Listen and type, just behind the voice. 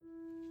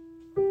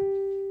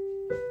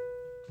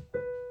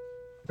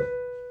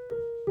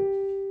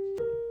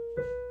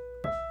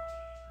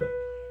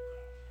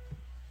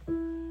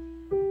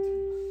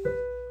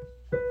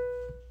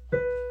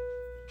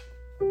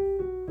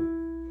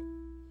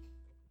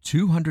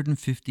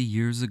250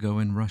 years ago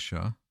in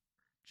Russia,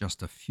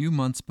 just a few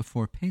months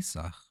before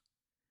Pesach,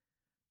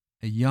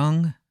 a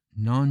young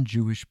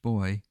non-Jewish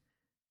boy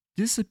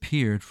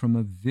disappeared from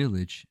a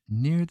village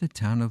near the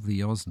town of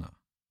Lyozna.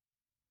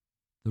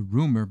 The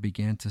rumor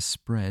began to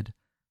spread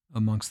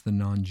amongst the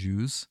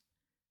non-Jews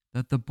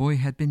that the boy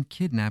had been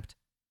kidnapped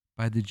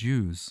by the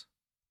Jews.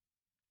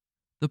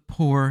 The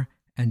poor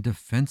and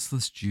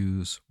defenseless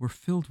Jews were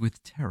filled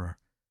with terror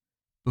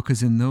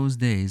because in those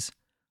days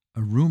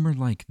a rumor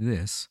like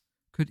this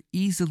could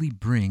easily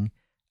bring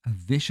a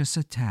vicious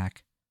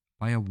attack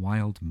by a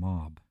wild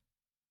mob.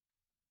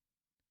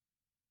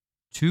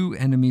 Two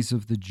enemies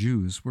of the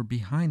Jews were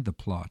behind the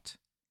plot,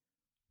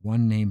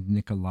 one named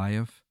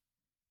Nikolaev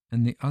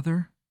and the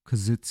other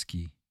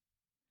Kozitsky.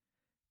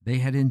 They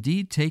had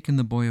indeed taken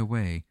the boy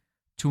away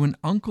to an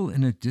uncle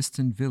in a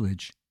distant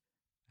village,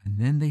 and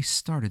then they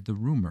started the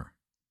rumor,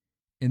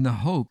 in the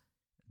hope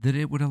that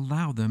it would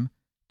allow them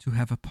to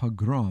have a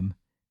pogrom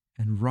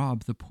and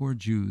rob the poor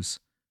Jews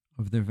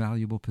of their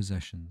valuable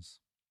possessions.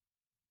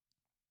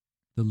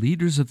 The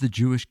leaders of the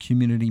Jewish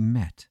community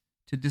met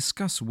to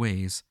discuss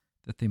ways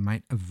that they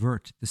might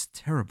avert this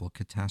terrible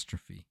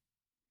catastrophe.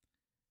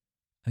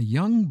 A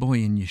young boy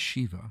in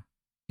yeshiva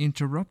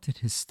interrupted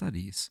his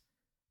studies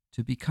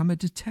to become a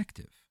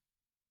detective.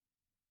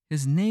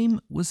 His name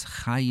was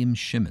Chaim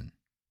Shimon.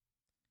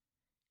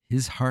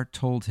 His heart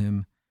told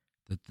him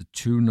that the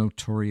two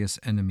notorious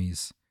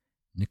enemies,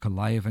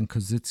 Nikolaev and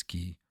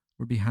Kozitsky,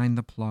 were behind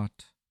the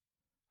plot,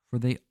 for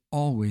they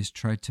always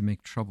tried to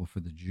make trouble for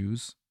the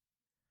Jews.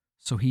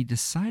 So he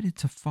decided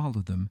to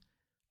follow them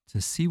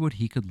to see what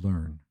he could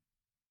learn.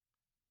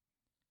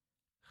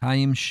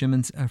 Chaim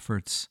Shimon's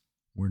efforts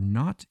were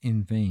not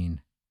in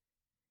vain.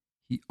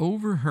 He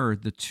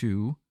overheard the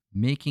two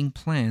making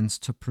plans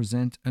to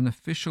present an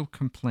official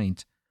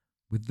complaint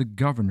with the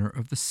governor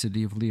of the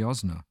city of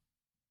Lyozna,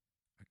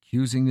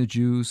 accusing the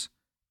Jews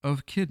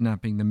of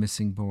kidnapping the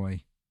missing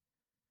boy.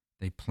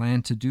 They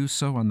planned to do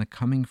so on the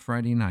coming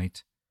Friday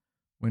night,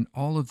 when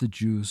all of the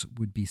Jews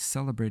would be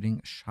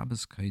celebrating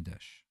Shabbos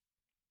Kodesh.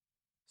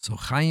 So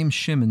Chaim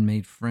Shimon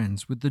made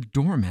friends with the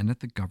doorman at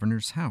the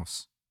governor's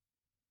house,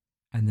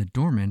 and the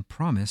doorman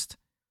promised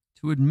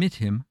to admit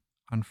him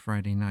on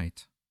Friday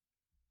night.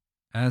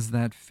 As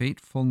that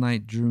fateful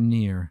night drew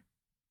near,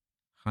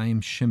 Chaim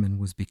Shimon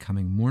was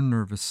becoming more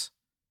nervous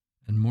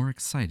and more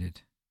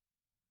excited.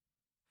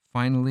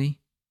 Finally,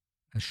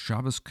 as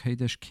Shabbos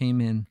Kodesh came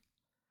in,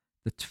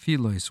 the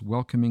tefillos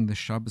welcoming the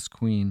Shabbos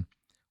queen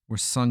were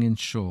sung in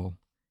shul,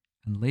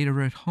 and later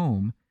at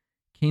home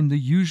came the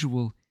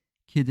usual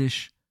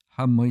Kiddush,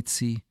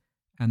 HaMoitzi,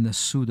 and the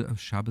Suda of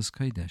Shabbos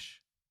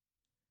Kodesh.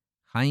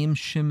 Chaim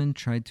Shimon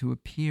tried to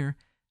appear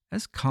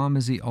as calm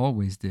as he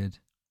always did.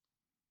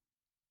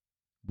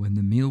 When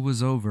the meal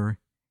was over,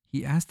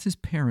 he asked his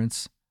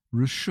parents,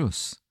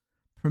 Rishus,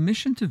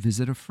 permission to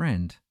visit a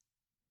friend.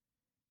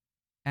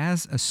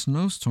 As a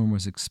snowstorm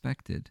was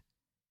expected,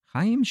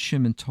 Chaim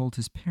Shimon told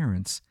his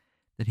parents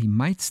that he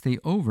might stay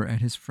over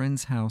at his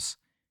friend's house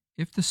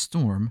if the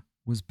storm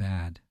was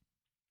bad.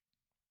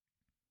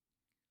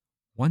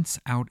 Once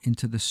out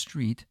into the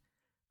street,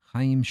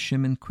 Chaim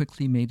Shimon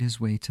quickly made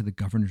his way to the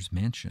governor's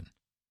mansion.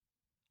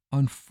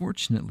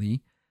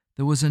 Unfortunately,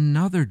 there was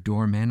another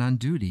doorman on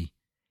duty.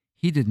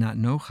 He did not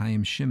know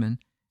Chaim Shimon,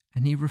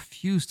 and he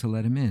refused to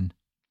let him in.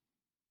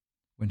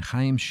 When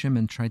Chaim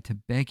Shimon tried to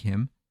beg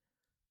him,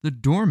 the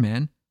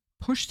doorman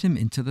pushed him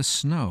into the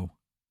snow.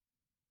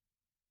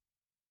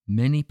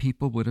 Many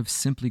people would have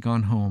simply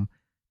gone home,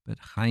 but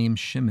Chaim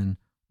Shimon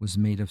was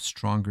made of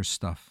stronger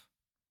stuff.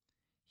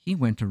 He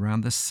went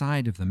around the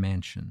side of the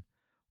mansion,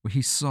 where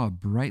he saw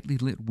brightly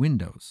lit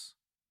windows.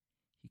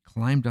 He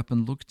climbed up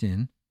and looked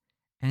in,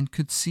 and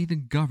could see the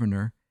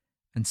governor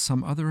and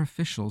some other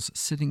officials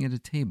sitting at a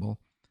table,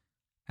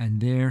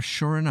 and there,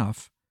 sure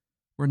enough,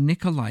 were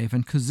Nikolaev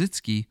and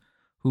Kozitsky,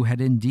 who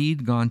had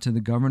indeed gone to the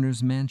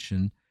governor's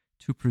mansion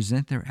to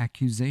present their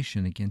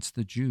accusation against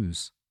the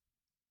Jews.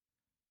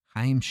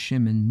 Chaim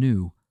Shimon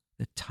knew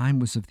that time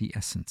was of the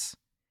essence.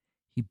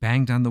 He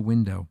banged on the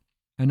window,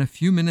 and a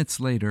few minutes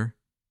later,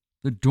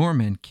 the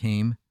doorman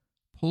came,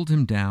 pulled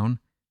him down,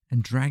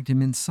 and dragged him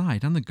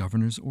inside on the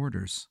governor's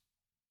orders.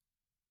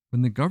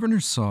 When the governor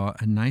saw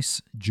a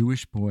nice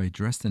Jewish boy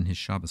dressed in his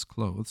Shabbos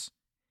clothes,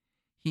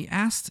 he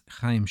asked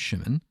Chaim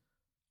Shimon,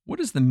 "What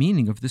is the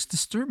meaning of this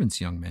disturbance,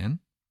 young man?"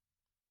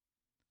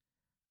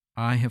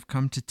 "I have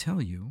come to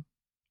tell you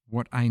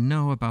what I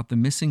know about the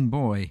missing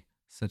boy,"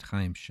 said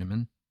Chaim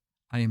Shimon.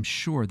 "I am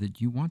sure that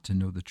you want to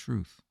know the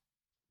truth."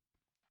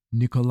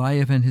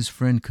 Nikolaev and his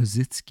friend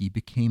Kozitsky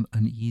became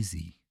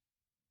uneasy,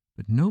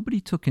 but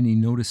nobody took any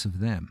notice of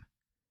them.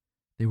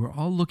 They were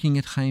all looking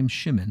at Chaim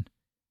Shimon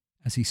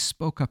as he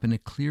spoke up in a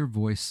clear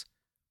voice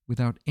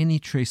without any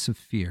trace of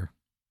fear.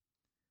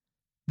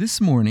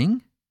 "This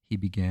morning," he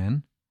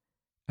began,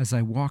 "as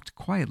I walked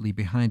quietly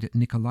behind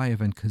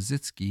Nikolaev and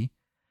Kozitsky,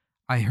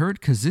 I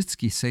heard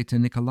Kozitsky say to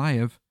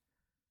Nikolaev,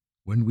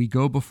 'When we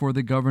go before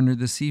the governor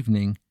this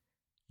evening,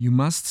 you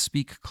must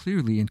speak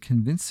clearly and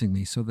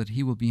convincingly so that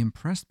he will be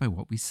impressed by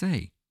what we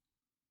say.'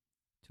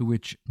 To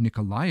which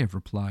Nikolaev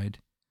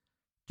replied,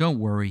 "Don't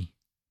worry,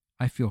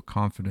 I feel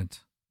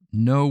confident.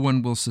 No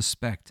one will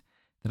suspect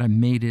that I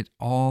made it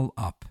all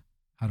up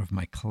out of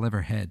my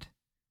clever head.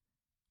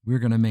 We're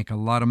going to make a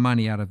lot of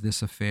money out of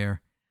this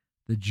affair.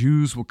 The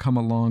Jews will come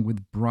along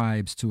with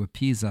bribes to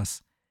appease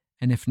us,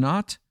 and if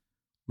not,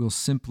 we'll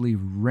simply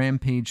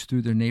rampage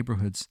through their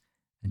neighborhoods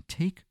and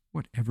take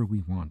whatever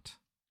we want."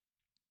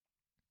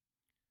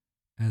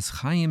 As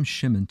Chaim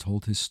Shimon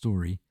told his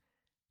story,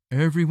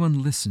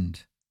 everyone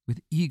listened with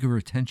eager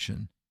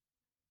attention,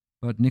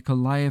 but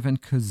Nikolaev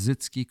and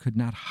Kozytsky could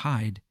not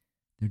hide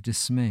their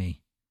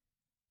dismay.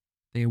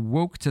 They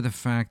awoke to the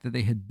fact that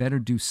they had better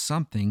do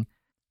something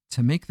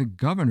to make the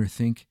governor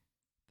think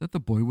that the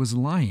boy was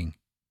lying.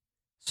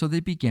 So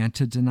they began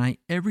to deny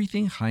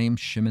everything Chaim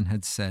Shimon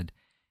had said.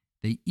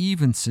 They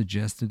even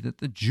suggested that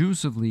the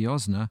Jews of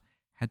Liozna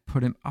had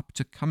put him up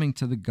to coming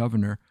to the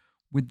governor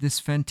with this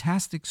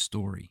fantastic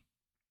story.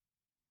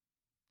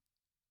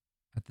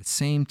 At the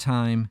same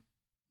time,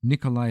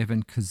 Nikolaev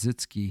and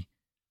Kozytsky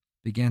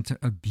began to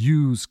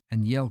abuse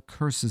and yell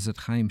curses at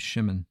Chaim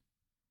Shimon.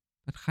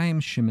 But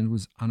Chaim Shimon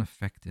was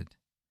unaffected.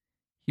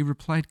 He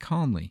replied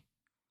calmly,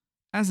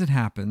 "As it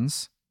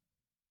happens,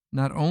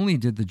 not only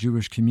did the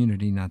Jewish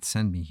community not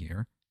send me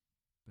here,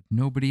 but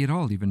nobody at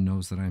all even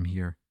knows that I'm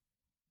here.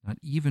 Not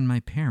even my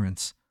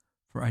parents,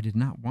 for I did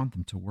not want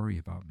them to worry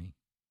about me.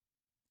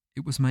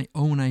 It was my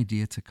own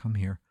idea to come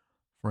here,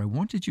 for I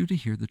wanted you to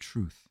hear the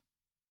truth."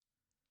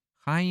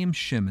 Chaim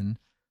Shimon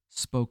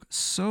spoke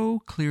so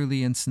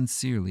clearly and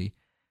sincerely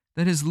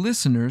that his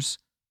listeners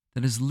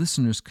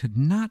could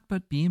not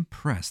but be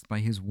impressed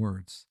by his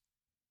words.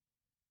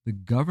 The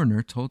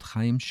governor told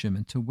Chaim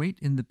Shimon to wait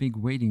in the big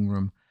waiting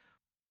room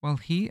while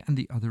he and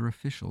the other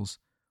officials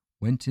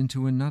went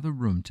into another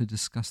room to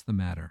discuss the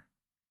matter.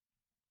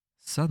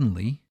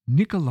 Suddenly,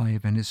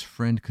 Nikolaev and his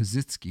friend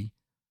Kozytsky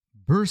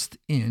burst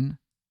in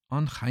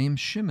on Chaim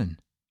Shimon,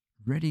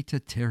 ready to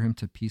tear him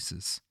to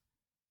pieces.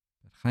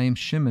 But Chaim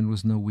Shimon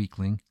was no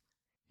weakling.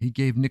 He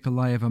gave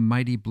Nikolaev a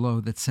mighty blow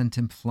that sent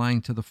him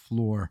flying to the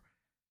floor,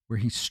 where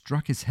he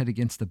struck his head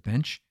against a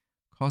bench,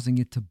 causing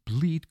it to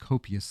bleed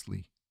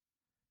copiously.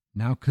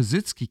 Now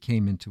Kozytsky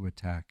came in to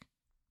attack,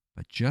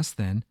 but just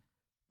then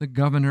the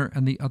governor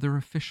and the other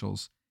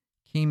officials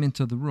came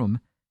into the room,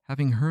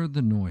 having heard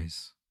the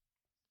noise.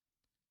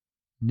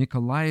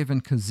 Nikolaev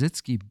and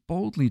Kozytsky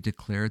boldly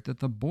declared that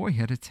the boy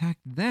had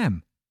attacked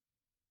them,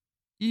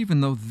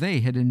 even though they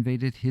had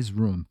invaded his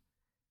room.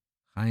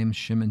 Chaim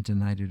Shimon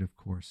denied it, of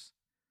course,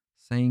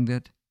 saying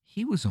that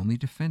he was only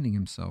defending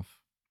himself.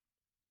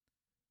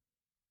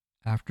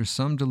 After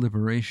some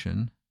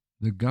deliberation,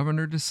 the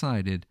governor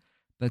decided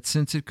that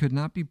since it could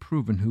not be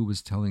proven who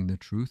was telling the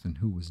truth and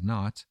who was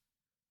not,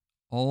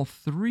 all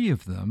three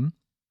of them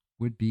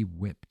would be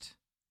whipped.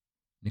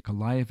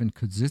 Nikolaev and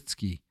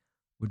Kozytsky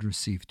would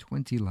receive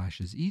 20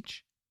 lashes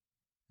each,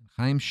 and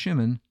Chaim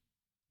Shimon,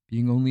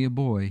 being only a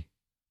boy,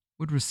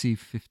 would receive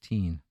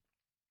 15.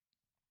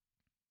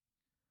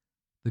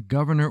 The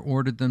governor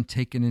ordered them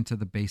taken into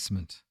the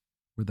basement,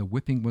 where the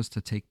whipping was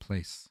to take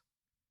place.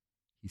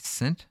 He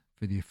sent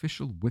for the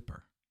official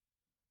whipper.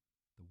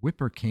 The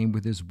whipper came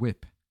with his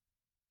whip,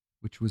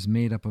 which was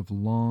made up of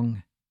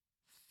long,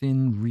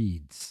 thin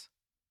reeds.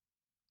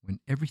 When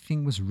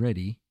everything was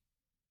ready,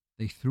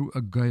 they threw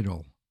a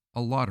girdle,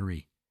 a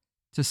lottery,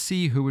 to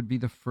see who would be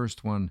the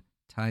first one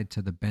tied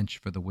to the bench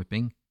for the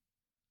whipping.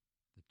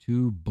 The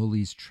two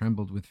bullies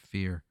trembled with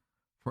fear,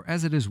 for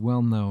as it is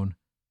well known,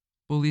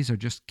 bullies are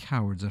just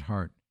cowards at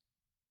heart.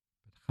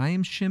 But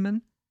Chaim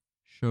Shimon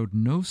showed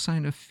no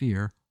sign of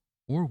fear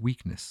or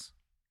weakness.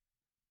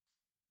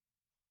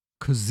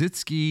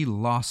 Kozytsky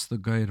lost the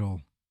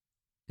girdle.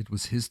 It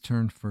was his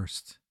turn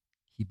first.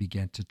 He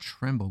began to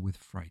tremble with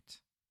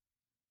fright.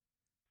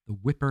 The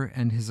whipper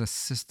and his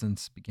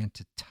assistants began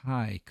to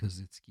tie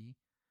Kozytsky,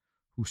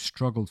 who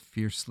struggled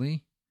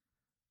fiercely,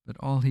 but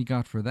all he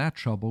got for that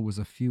trouble was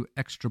a few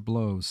extra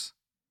blows.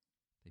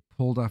 They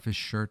pulled off his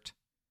shirt,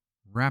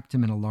 wrapped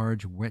him in a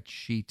large wet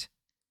sheet,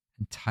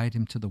 and tied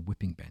him to the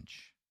whipping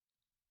bench.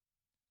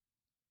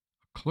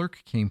 A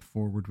clerk came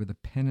forward with a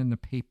pen and a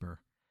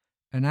paper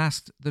and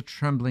asked the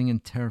trembling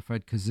and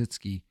terrified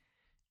Kozytsky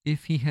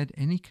if he had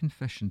any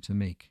confession to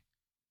make.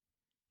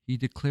 He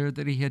declared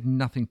that he had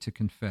nothing to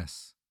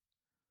confess.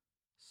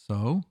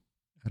 So,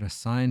 at a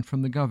sign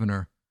from the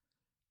governor,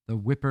 the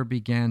whipper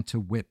began to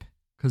whip.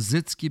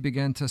 Kozytsky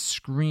began to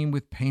scream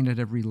with pain at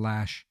every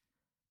lash,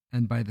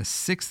 and by the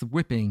 6th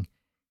whipping,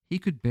 he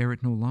could bear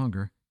it no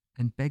longer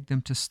and begged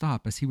them to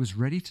stop as he was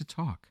ready to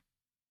talk.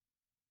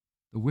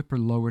 The whipper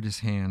lowered his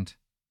hand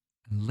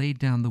and laid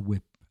down the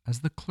whip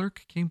as the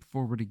clerk came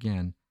forward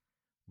again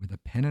with a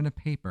pen and a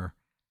paper,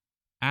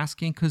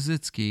 asking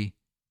Kozytsky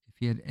if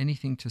he had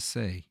anything to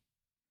say.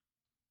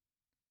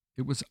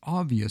 It was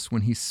obvious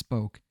when he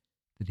spoke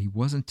that he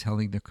wasn't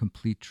telling the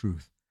complete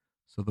truth,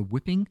 so the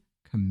whipping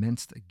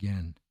commenced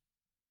again.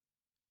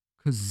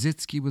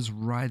 Kozytsky was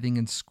writhing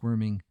and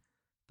squirming.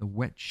 The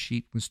wet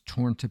sheet was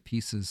torn to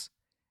pieces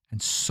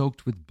and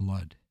soaked with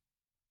blood.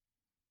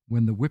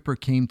 When the whipper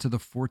came to the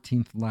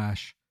 14th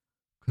lash,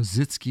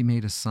 Kozitsky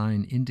made a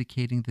sign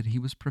indicating that he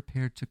was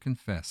prepared to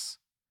confess.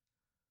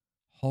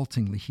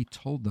 Haltingly, he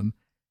told them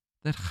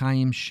that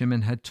Chaim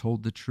Shimon had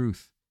told the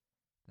truth,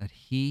 that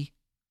he,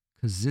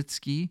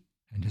 Kozitsky,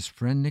 and his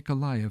friend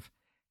Nikolaev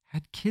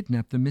had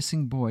kidnapped the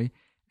missing boy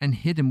and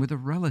hid him with a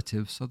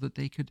relative so that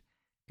they could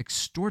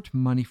extort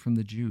money from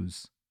the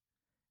Jews,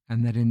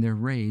 and that in their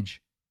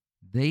rage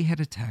they had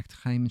attacked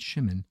Chaim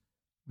Shimon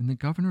when the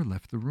governor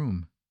left the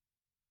room.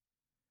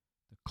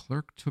 The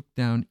clerk took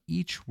down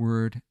each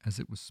word as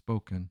it was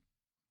spoken,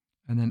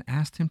 and then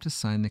asked him to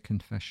sign the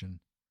confession.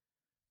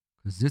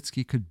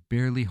 Kozitsky could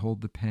barely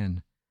hold the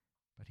pen,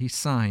 but he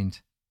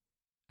signed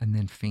and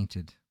then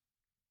fainted.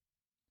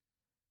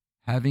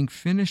 Having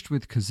finished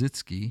with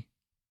Kozitsky,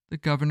 the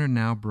governor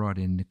now brought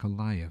in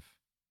Nikolaev.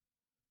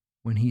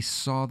 When he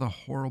saw the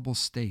horrible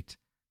state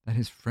that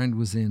his friend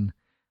was in,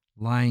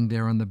 lying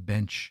there on the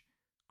bench,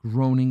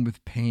 groaning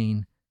with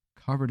pain,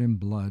 covered in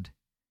blood,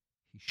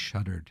 he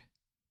shuddered.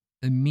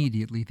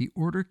 Immediately the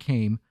order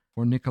came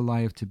for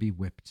Nikolaev to be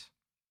whipped.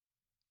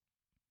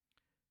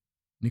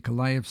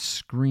 Nikolaev's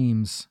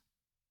screams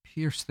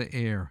pierced the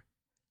air,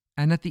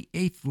 and at the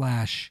 8th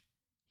lash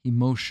he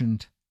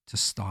motioned to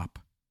stop,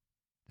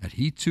 that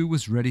he too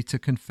was ready to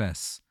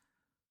confess.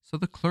 So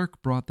the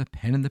clerk brought the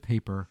pen and the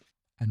paper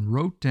and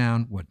wrote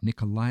down what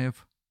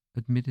Nikolaev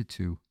admitted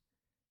to,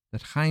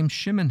 that Chaim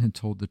Shimon had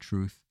told the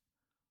truth,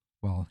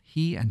 while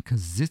he and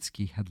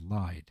Kozitsky had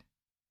lied.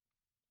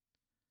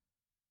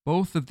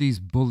 Both of these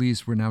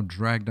bullies were now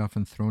dragged off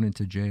and thrown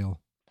into jail,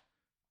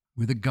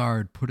 with a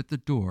guard put at the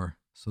door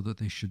so that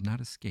they should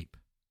not escape,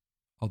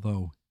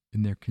 although,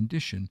 in their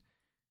condition,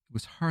 it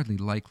was hardly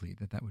likely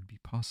that that would be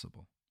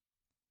possible.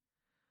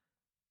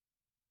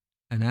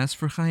 And as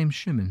for Chaim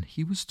Shimon,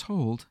 he was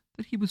told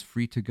that he was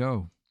free to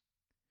go.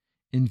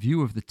 In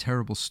view of the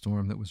terrible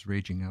storm that was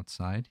raging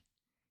outside,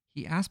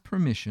 he asked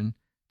permission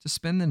to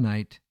spend the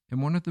night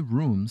in one of the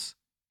rooms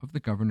of the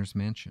governor's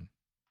mansion,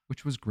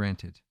 which was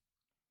granted.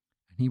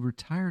 And he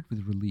retired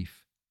with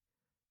relief,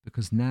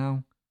 because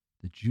now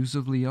the Jews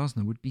of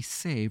Liozna would be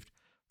saved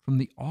from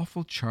the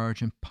awful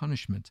charge and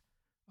punishment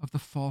of the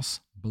false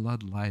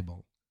blood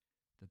libel,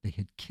 that they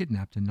had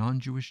kidnapped a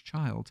non-Jewish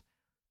child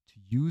to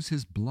use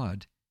his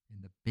blood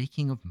in the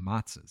baking of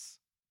matzahs.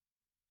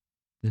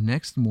 The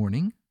next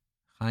morning,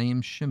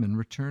 Chaim Shimon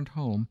returned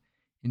home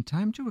in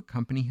time to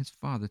accompany his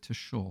father to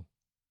shul.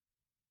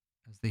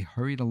 As they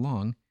hurried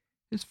along,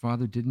 his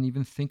father didn't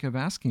even think of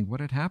asking what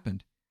had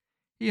happened.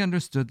 He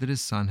understood that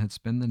his son had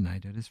spent the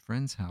night at his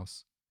friend's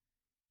house.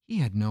 He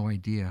had no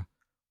idea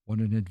what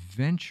an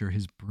adventure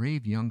his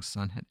brave young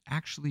son had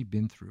actually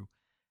been through,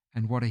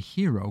 and what a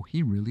hero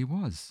he really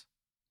was.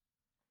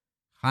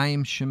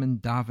 Chaim Shimon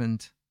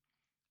davened,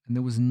 and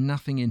there was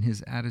nothing in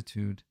his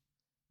attitude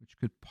which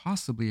could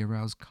possibly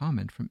arouse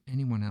comment from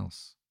anyone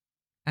else,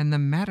 and the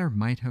matter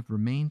might have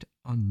remained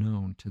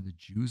unknown to the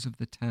Jews of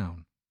the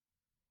town,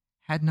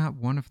 had not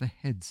one of the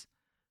heads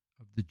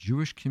of the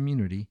Jewish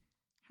community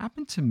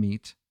happened to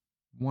meet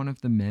one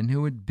of the men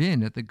who had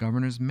been at the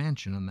governor's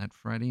mansion on that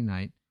Friday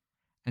night,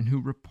 and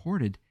who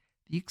reported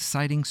the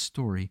exciting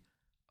story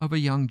of a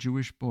young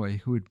Jewish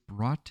boy who had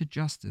brought to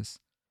justice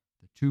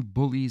the two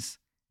bullies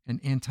and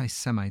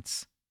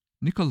anti-Semites,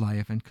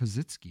 Nikolaev and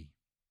Kozitsky.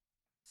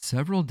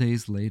 Several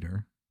days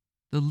later,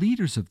 the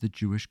leaders of the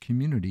Jewish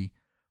community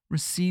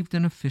received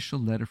an official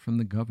letter from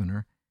the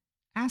governor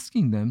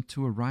asking them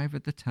to arrive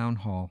at the town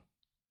hall,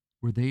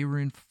 where they were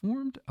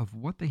informed of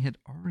what they had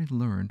already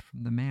learned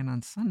from the man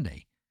on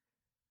Sunday.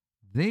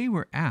 They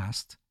were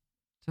asked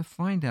to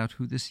find out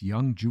who this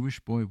young Jewish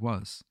boy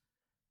was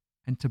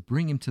and to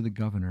bring him to the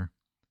governor,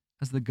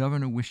 as the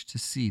governor wished to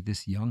see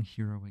this young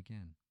hero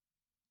again.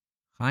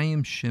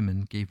 Chaim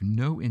Shimon gave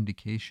no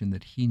indication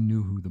that he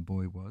knew who the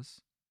boy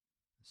was,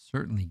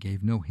 certainly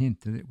gave no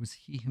hint that it was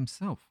he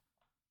himself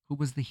who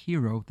was the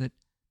hero that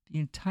the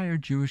entire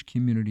Jewish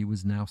community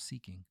was now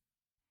seeking.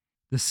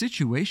 The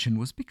situation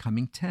was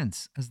becoming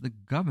tense as the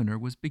governor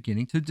was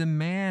beginning to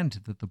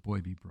demand that the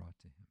boy be brought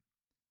to him.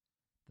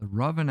 The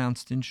Rav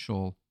announced in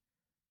shul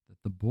that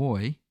the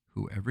boy,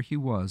 whoever he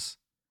was,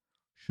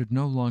 should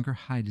no longer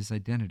hide his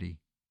identity.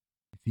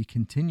 If he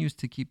continues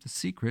to keep the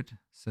secret,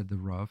 said the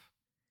Rav,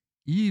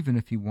 even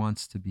if he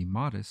wants to be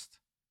modest,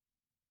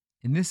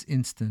 in this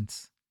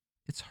instance,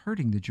 it's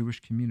hurting the Jewish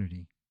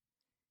community.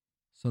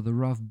 So the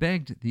Rav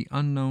begged the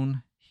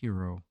unknown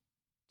hero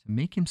to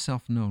make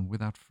himself known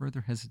without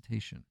further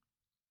hesitation.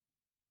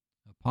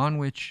 Upon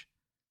which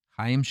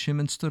Chaim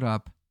Shimon stood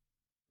up,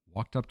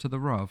 walked up to the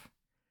Rav,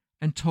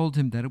 and told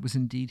him that it was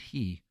indeed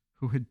he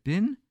who had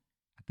been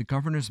at the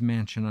governor's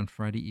mansion on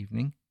Friday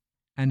evening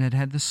and had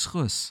had the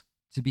schus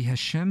to be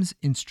Hashem's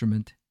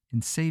instrument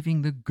in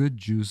saving the good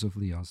Jews of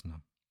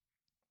Liozna.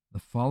 The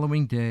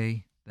following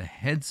day, the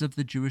heads of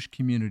the Jewish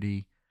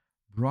community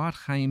brought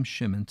Chaim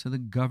Shimon to the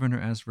governor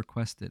as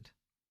requested.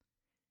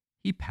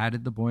 He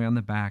patted the boy on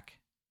the back,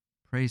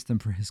 praised him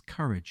for his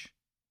courage,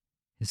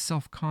 his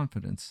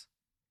self-confidence,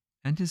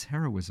 and his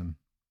heroism.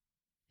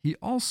 He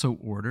also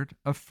ordered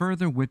a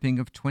further whipping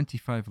of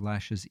 25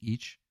 lashes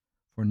each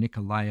for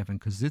Nikolaev and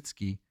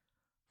Kozitsky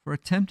for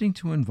attempting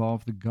to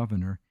involve the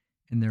governor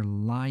in their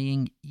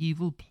lying,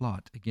 evil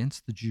plot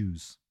against the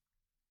Jews.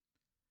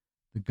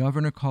 The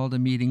governor called a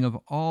meeting of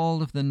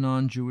all of the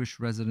non-Jewish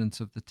residents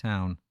of the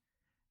town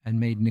and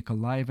made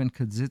Nikolaev and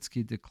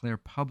Kozycki declare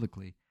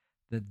publicly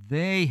that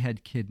they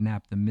had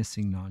kidnapped the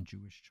missing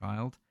non-Jewish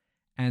child,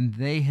 and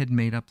they had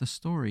made up the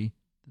story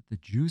that the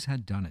Jews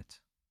had done it.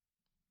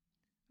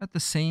 At the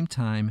same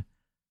time,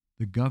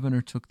 the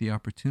governor took the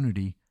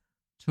opportunity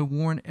to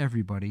warn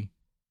everybody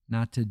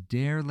not to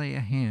dare lay a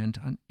hand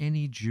on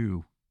any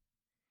Jew.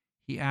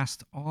 He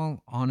asked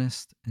all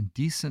honest and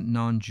decent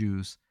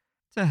non-Jews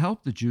to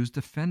help the Jews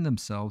defend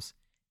themselves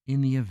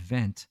in the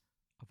event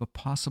of a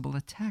possible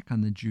attack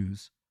on the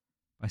Jews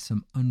by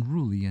some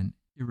unruly and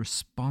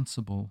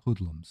irresponsible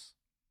hoodlums.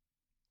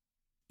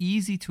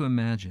 Easy to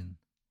imagine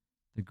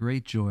the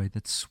great joy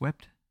that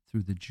swept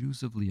through the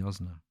Jews of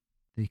Liozna.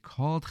 They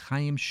called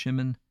Chaim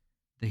Shimon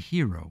the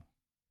hero,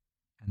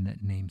 and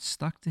that name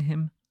stuck to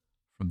him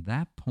from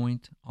that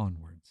point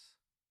onward.